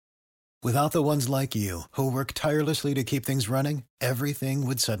Without the ones like you, who work tirelessly to keep things running, everything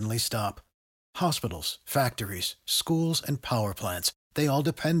would suddenly stop. Hospitals, factories, schools, and power plants, they all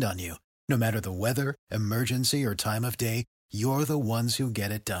depend on you. No matter the weather, emergency, or time of day, you're the ones who get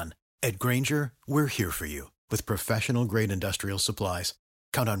it done. At Grainger, we're here for you with professional-grade industrial supplies.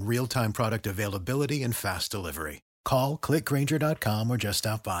 Count on real-time product availability and fast delivery. Call, clickgrainger.com, or just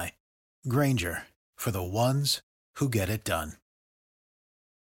stop by. Grainger, for the ones who get it done.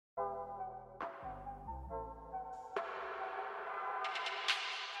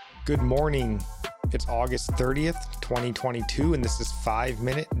 Good morning. It's August 30th, 2022, and this is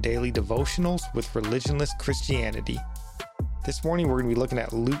 5-minute daily devotionals with religionless Christianity. This morning, we're going to be looking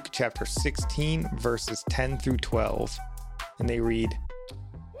at Luke chapter 16, verses 10 through 12, and they read,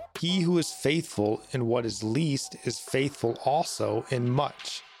 "He who is faithful in what is least is faithful also in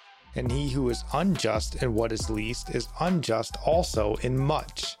much, and he who is unjust in what is least is unjust also in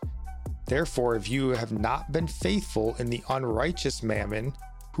much. Therefore, if you have not been faithful in the unrighteous mammon,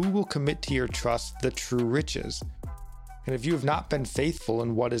 who will commit to your trust the true riches? And if you have not been faithful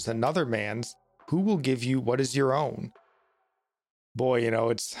in what is another man's, who will give you what is your own?" Boy,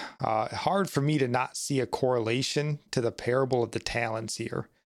 it's hard for me to not see a correlation to the parable of the talents here.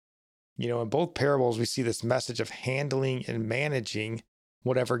 In both parables, we see this message of handling and managing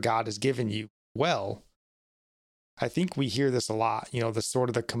whatever God has given you well. I think we hear this a lot, the sort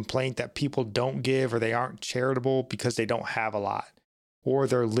of the complaint that people don't give or they aren't charitable because they don't have a lot, or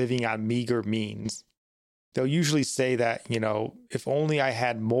they're living on meager means. They'll usually say that, if only I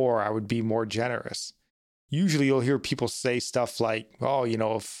had more, I would be more generous. Usually you'll hear people say stuff like, oh,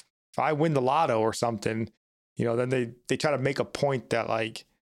 if I win the lotto or something, then they try to make a point that like,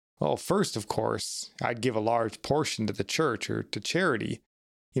 well, first, of course, I'd give a large portion to the church or to charity,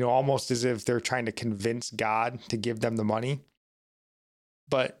 almost as if they're trying to convince God to give them the money.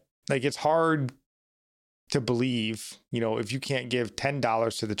 But it's hard to believe, if you can't give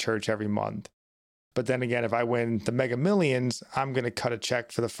 $10 to the church every month. But then again, if I win the Mega Millions, I'm going to cut a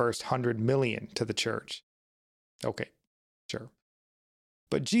check for the first 100 million to the church. Okay, sure.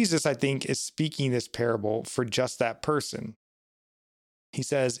 But Jesus, I think, is speaking this parable for just that person. He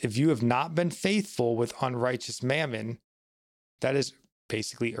says, if you have not been faithful with unrighteous mammon, that is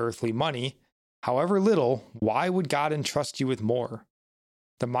basically earthly money, however little, why would God entrust you with more?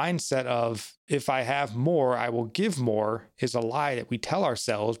 The mindset of, if I have more, I will give more, is a lie that we tell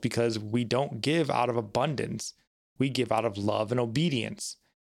ourselves because we don't give out of abundance. We give out of love and obedience.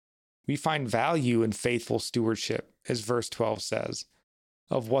 We find value in faithful stewardship, as verse 12 says,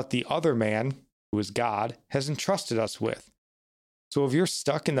 of what the other man, who is God, has entrusted us with. So if you're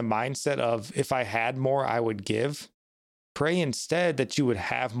stuck in the mindset of, if I had more, I would give, pray instead that you would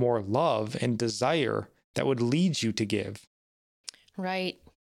have more love and desire that would lead you to give. Right.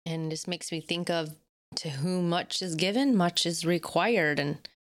 And this makes me think of, to whom much is given, much is required. And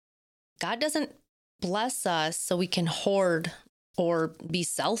God doesn't bless us so we can hoard or be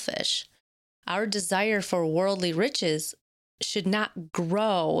selfish. Our desire for worldly riches should not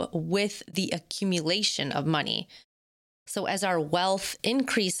grow with the accumulation of money. So as our wealth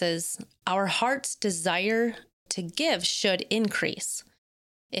increases, our heart's desire to give should increase.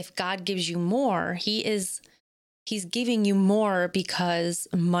 If God gives you more, He's giving you more because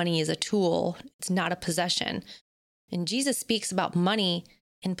money is a tool. It's not a possession. And Jesus speaks about money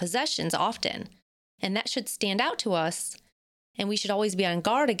and possessions often, and that should stand out to us. And we should always be on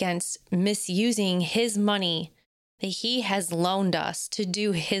guard against misusing His money that He has loaned us to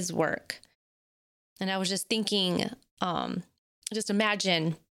do His work. And I was just thinking, just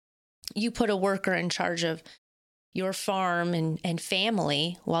imagine you put a worker in charge of your farm and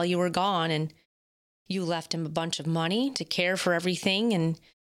family while you were gone, and you left him a bunch of money to care for everything, and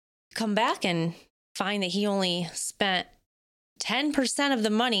come back and find that he only spent 10% of the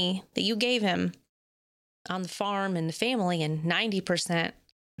money that you gave him on the farm and the family, and 90%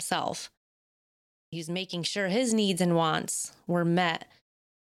 himself. He was making sure his needs and wants were met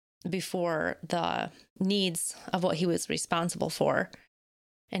before the needs of what he was responsible for.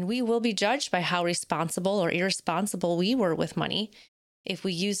 And we will be judged by how responsible or irresponsible we were with money if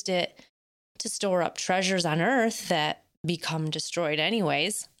we used it to store up treasures on earth that become destroyed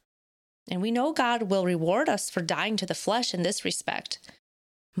anyways. And we know God will reward us for dying to the flesh in this respect.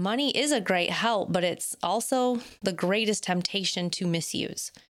 Money is a great help, but it's also the greatest temptation to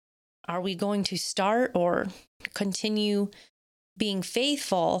misuse. Are we going to start or continue being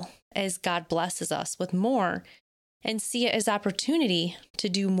faithful as God blesses us with more and see it as opportunity to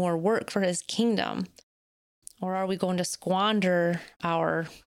do more work for His kingdom? Or are we going to squander our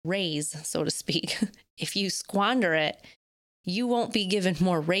raise, so to speak? If you squander it, You won't be given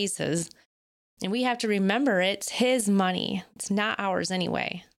more raises. And we have to remember it's his money. It's not ours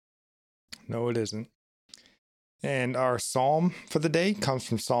anyway. No, it isn't. And our psalm for the day comes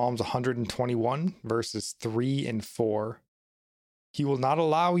from Psalms 121, verses 3 and 4. He will not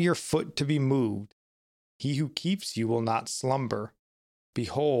allow your foot to be moved. He who keeps you will not slumber.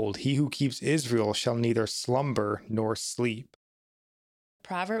 Behold, he who keeps Israel shall neither slumber nor sleep.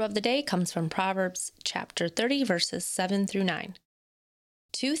 Proverb of the day comes from Proverbs chapter 30, verses 7 through 9.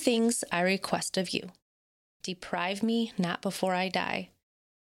 2 things I request of you. Deprive me not before I die.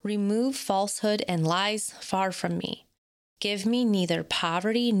 Remove falsehood and lies far from me. Give me neither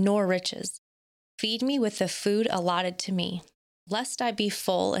poverty nor riches. Feed me with the food allotted to me, lest I be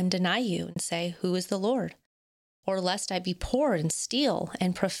full and deny you and say, who is the Lord? Or lest I be poor and steal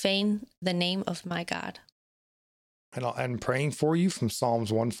and profane the name of my God. And I'll end praying for you from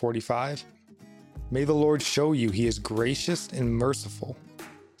Psalms 145. May the Lord show you he is gracious and merciful,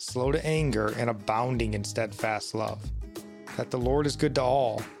 slow to anger and abounding in steadfast love, that the Lord is good to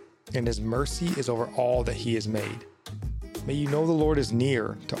all, and his mercy is over all that he has made. May you know the Lord is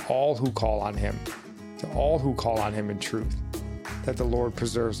near to all who call on him in truth, that the Lord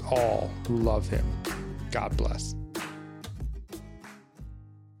preserves all who love him. God bless.